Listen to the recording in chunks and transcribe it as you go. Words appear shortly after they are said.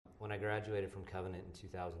graduated from Covenant in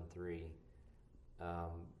 2003,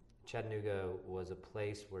 Chattanooga was a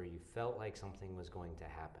place where you felt like something was going to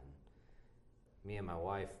happen. Me and my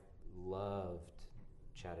wife loved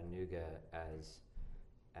Chattanooga as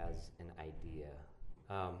an idea.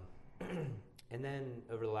 And then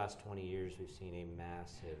over the last 20 years, we've seen a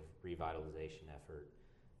massive revitalization effort.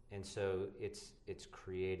 And so it's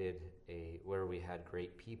created where we had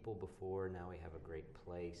great people before, now we have a great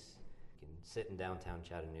place. You can sit in downtown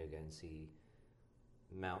Chattanooga and see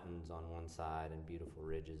mountains on one side and beautiful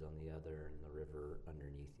ridges on the other and the river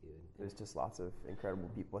underneath you. There's just lots of incredible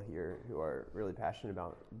people here who are really passionate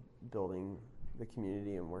about building the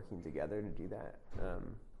community and working together to do that.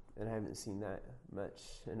 And I haven't seen that much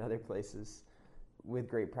in other places. With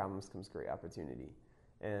great problems comes great opportunity.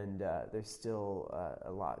 And there's still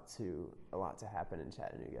a lot to happen in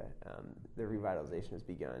Chattanooga. The revitalization has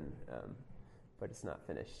begun, but it's not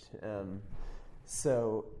finished.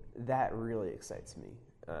 So that really excites me,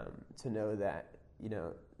 to know that,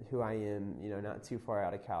 who I am, not too far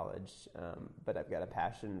out of college, but I've got a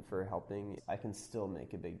passion for helping. I can still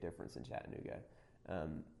make a big difference in Chattanooga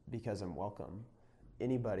because I'm welcome.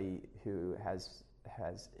 Anybody who has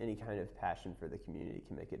any kind of passion for the community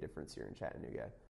can make a difference here in Chattanooga.